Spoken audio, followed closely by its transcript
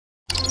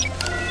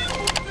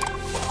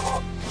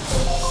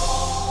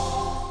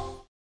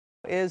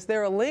is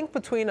there a link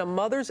between a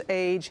mother's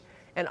age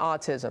and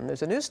autism?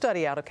 There's a new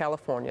study out of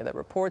California that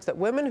reports that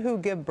women who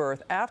give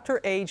birth after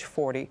age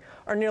 40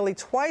 are nearly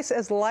twice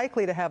as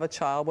likely to have a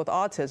child with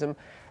autism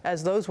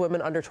as those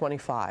women under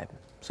 25.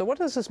 So what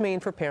does this mean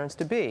for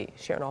parents-to-be?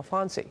 Sharon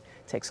Alfonsi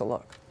takes a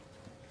look.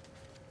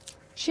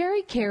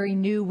 Sherry Carey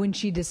knew when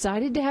she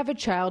decided to have a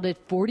child at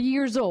 40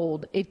 years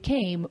old, it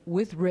came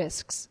with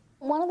risks.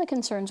 One of the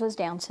concerns was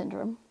Down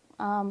syndrome.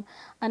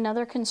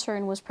 Another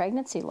concern was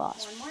pregnancy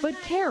loss. But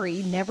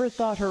Carey never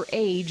thought her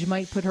age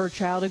might put her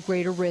child at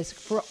greater risk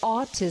for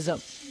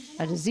autism,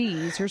 a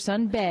disease her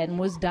son Ben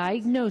was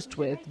diagnosed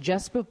with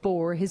just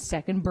before his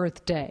second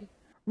birthday.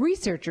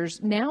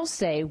 Researchers now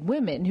say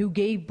women who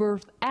gave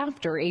birth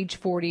after age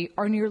 40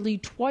 are nearly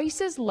twice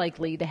as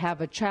likely to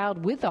have a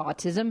child with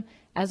autism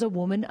as a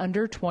woman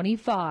under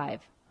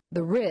 25.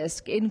 The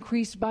risk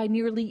increased by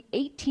nearly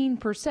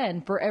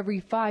 18% for every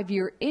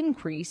 5-year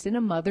increase in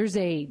a mother's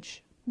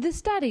age. The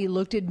study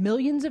looked at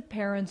millions of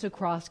parents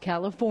across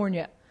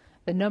California.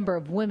 The number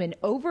of women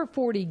over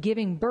 40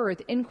 giving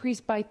birth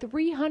increased by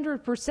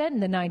 300% in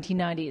the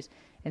 1990s,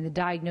 and the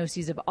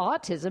diagnoses of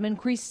autism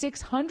increased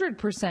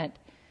 600%.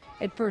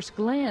 At first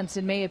glance,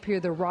 it may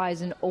appear the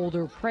rise in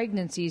older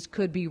pregnancies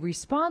could be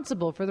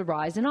responsible for the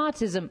rise in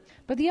autism.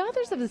 But the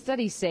authors of the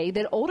study say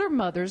that older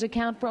mothers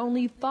account for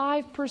only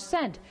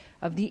 5%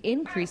 of the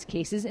increased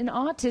cases in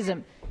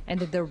autism, and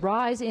that the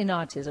rise in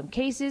autism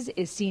cases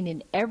is seen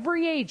in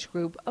every age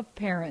group of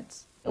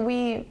parents.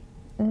 We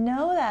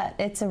know that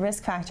it's a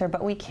risk factor,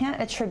 but we can't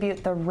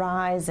attribute the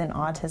rise in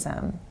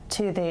autism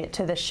to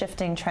the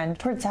shifting trend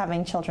towards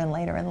having children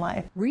later in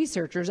life.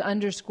 Researchers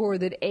underscore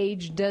that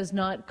age does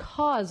not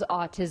cause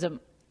autism,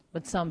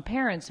 but some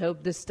parents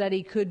hope the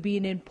study could be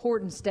an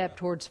important step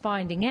towards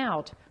finding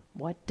out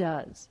what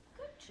does.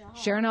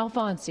 Sharon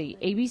Alfonsi,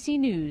 ABC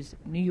News,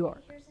 New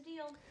York.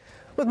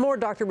 With more,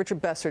 Dr.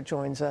 Richard Besser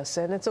joins us,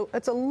 and it's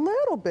a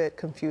little bit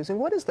confusing.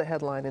 What is the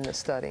headline in this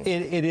study?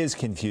 It is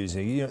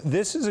confusing. You know,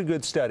 this is a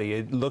good study.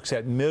 It looks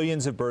at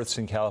millions of births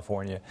in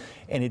California,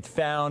 and it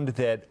found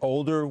that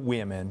older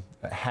women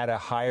had a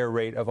higher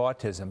rate of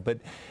autism. But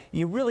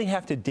you really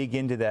have to dig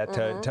into that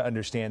to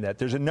understand that.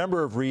 There's a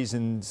number of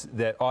reasons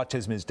that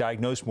autism is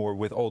diagnosed more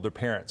with older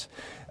parents.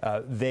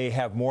 They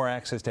have more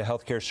access to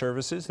health care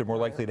services. They're more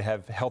likely to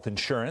have health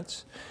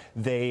insurance.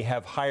 They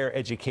have higher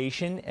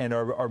education and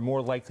are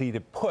more likely to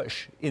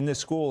push in the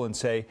school and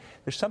say,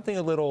 there's something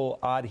a little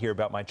odd here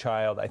about my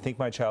child. I think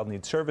my child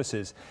needs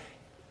services.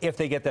 If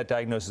they get that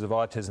diagnosis of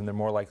autism, they're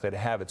more likely to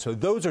have it. So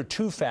those are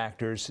two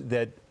factors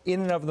that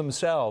in and of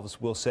themselves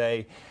will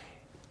say,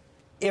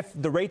 if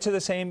the rates are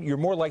the same, you're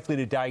more likely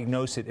to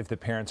diagnose it if the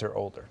parents are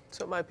older.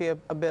 So it might be a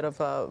bit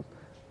of a,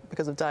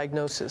 because of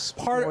diagnosis.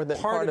 Part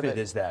of it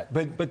is that.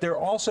 But there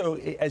also,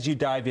 as you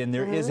dive in,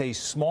 there is a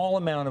small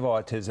amount of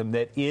autism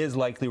that is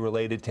likely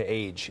related to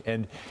age.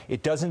 And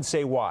it doesn't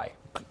say why.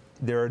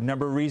 There are a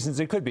number of reasons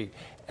it could be.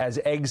 As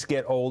eggs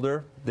get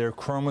older, there are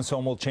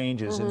chromosomal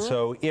changes. And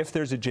so if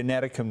there's a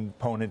genetic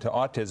component to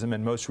autism,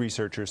 and most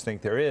researchers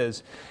think there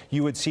is,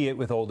 you would see it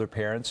with older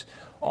parents.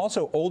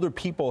 Also, older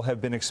people have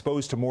been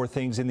exposed to more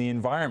things in the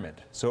environment.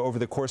 So over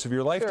the course of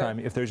your lifetime,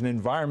 if there's an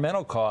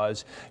environmental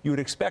cause, you would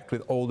expect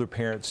with older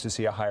parents to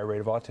see a higher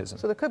rate of autism.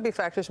 So there could be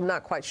factors, I'm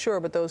not quite sure,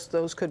 but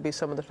those could be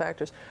some of the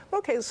factors.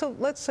 Okay, so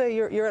let's say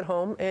you're at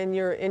home and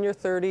you're in your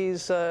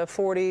 30s,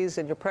 40s,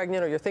 and you're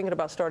pregnant or you're thinking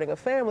about starting a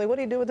family. What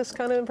do you do with this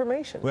kind of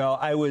information? Well,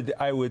 I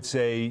would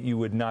say you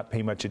would not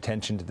pay much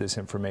attention to this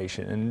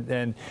information.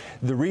 And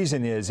the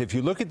reason is, if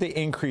you look at the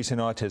increase in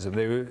autism,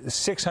 there was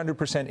a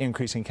 600%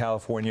 increase in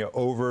California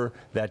over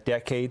that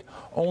decade.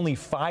 Only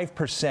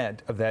 5%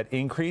 of that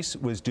increase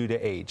was due to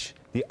age.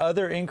 The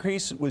other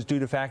increase was due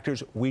to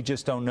factors we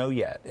just don't know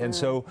yet. And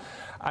so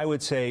I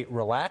would say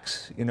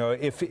relax. You know,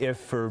 if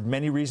for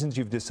many reasons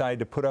you've decided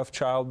to put off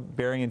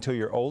childbearing until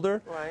you're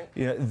older,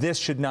 you know, this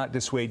should not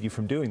dissuade you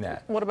from doing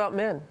that. What about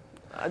men?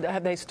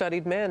 Have they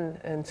studied men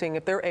and seeing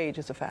if their age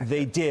is a factor?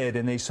 They did,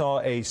 and they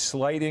saw a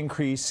slight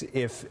increase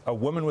if a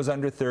woman was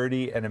under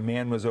 30 and a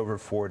man was over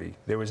 40.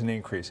 There was an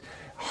increase.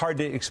 Hard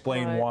to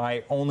explain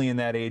why only in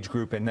that age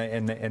group and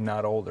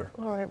not older.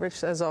 All right,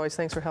 Rich, as always,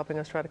 thanks for helping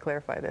us try to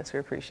clarify this. We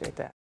appreciate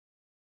that.